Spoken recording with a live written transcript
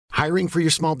Hiring for your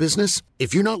small business?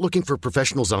 If you're not looking for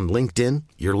professionals on LinkedIn,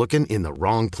 you're looking in the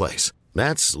wrong place.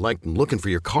 That's like looking for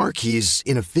your car keys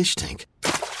in a fish tank.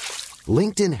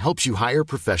 LinkedIn helps you hire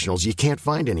professionals you can't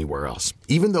find anywhere else,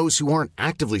 even those who aren't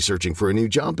actively searching for a new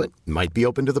job but might be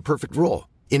open to the perfect role.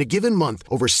 In a given month,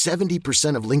 over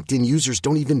 70% of LinkedIn users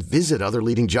don't even visit other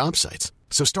leading job sites.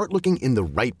 So start looking in the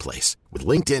right place. With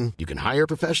LinkedIn, you can hire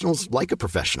professionals like a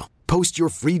professional. Post your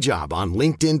free job on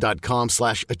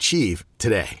linkedin.com/achieve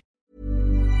today.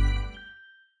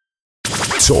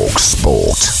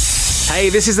 talkSPORT. Hey,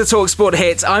 this is the talkSPORT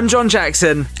Hit. I'm John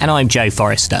Jackson. And I'm Joe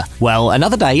Forrester. Well,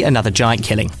 another day, another giant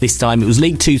killing. This time it was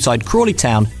League Two side Crawley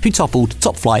Town who toppled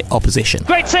top-flight opposition.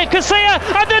 Great save, Casilla,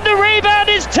 and then the rebound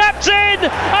is tapped in,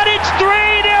 and it's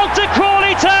 3-0 to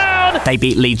Crawley Town. They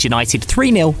beat Leeds United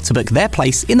 3-0 to book their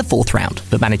place in the fourth round.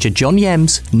 But manager John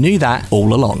Yems knew that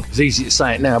all along. It's easy to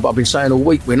say it now, but I've been saying all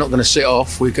week, we're not going to sit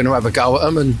off. We're going to have a go at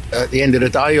them, and at the end of the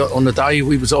day, on the day,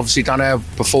 we was obviously done our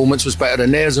performance was better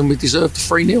than theirs, and we deserved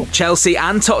 3-0. Chelsea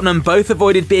and Tottenham both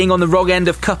avoided being on the wrong end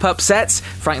of cup upsets.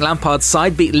 Frank Lampard's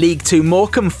side beat League Two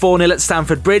Morecambe 4-0 at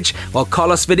Stamford Bridge, while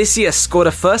Carlos Vinicius scored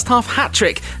a first-half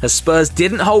hat-trick as Spurs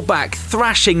didn't hold back,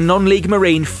 thrashing non-league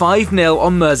Marine 5-0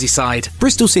 on Merseyside.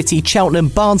 Bristol City, Cheltenham,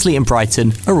 Barnsley and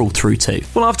Brighton are all through too.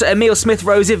 Well, after Emile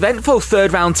Smith-Rowe's eventful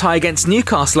third-round tie against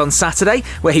Newcastle on Saturday,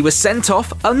 where he was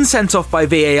unsent off by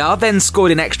VAR, then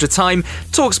scored in extra time,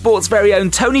 talkSPORT's very own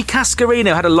Tony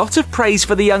Cascarino had a lot of praise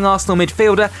for the young Arsenal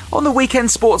midfielder on the weekend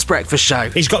Sports Breakfast show.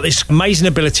 He's got this amazing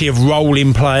ability of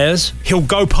rolling players. He'll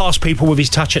go past people with his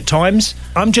touch at times.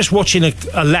 I'm just watching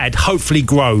a lad hopefully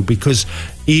grow because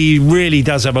he really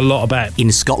does have a lot about.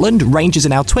 In Scotland, Rangers are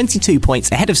now 22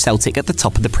 points ahead of Celtic at the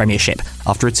top of the Premiership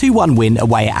after a 2-1 win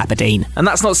away at Aberdeen. And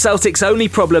that's not Celtic's only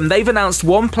problem. They've announced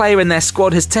one player in their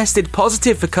squad has tested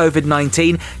positive for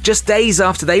COVID-19 just days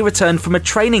after they returned from a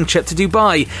training trip to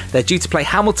Dubai. They're due to play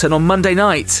Hamilton on Monday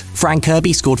night. Frank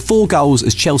Kirby scored 4 goals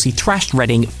as Chelsea thrashed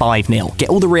Reading 5-0. Get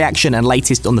all the reaction and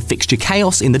latest on the fixture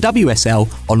chaos in the WSL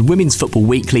on Women's Football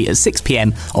Weekly at 6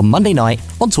 p.m. on Monday night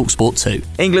on talkSPORT 2.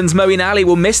 England's Moeen Ali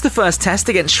will miss the first test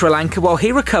against Sri Lanka while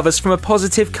he recovers from a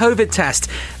positive COVID test.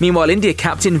 Meanwhile, India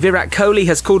captain Virat Kohli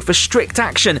has called for strict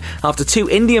action after 2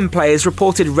 Indian players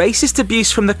reported racist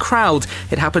abuse from the crowd.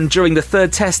 It happened during the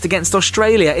third test against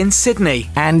Australia in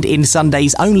Sydney. And in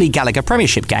Sunday's only Gallagher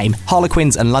Premiership game,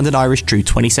 Harlequins and London Irish drew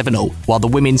 27-0, while the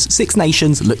Women's Six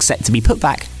Nations look set to be put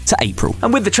back to April.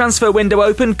 And with the transfer window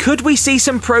open, could we see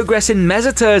some progress in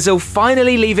Mesut Ozil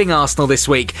finally leaving Arsenal this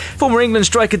week? Former England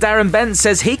striker Darren Bent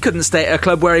says he couldn't stay at a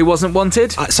club where he wasn't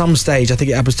wanted. At some stage, I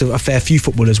think it happens to a fair few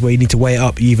footballers where you need to weigh it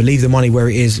up. You either leave the money where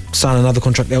it is, sign another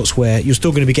contract elsewhere. You're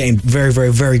still going to be getting very,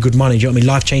 very, very good money. Do you know what I mean?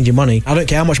 Life-changing money. I don't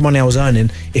care how much money I was earning.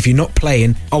 If you're not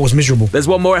playing, I was miserable. There's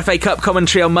one more FA Cup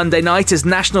commentary on Monday night as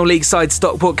National League side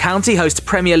Stockport County host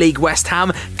Premier League West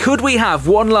Ham. Could we have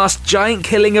one last giant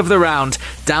killing of the round?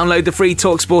 Download the free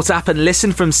talkSPORT app and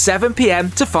listen from 7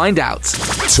 p.m. to find out.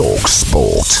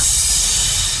 talkSPORT.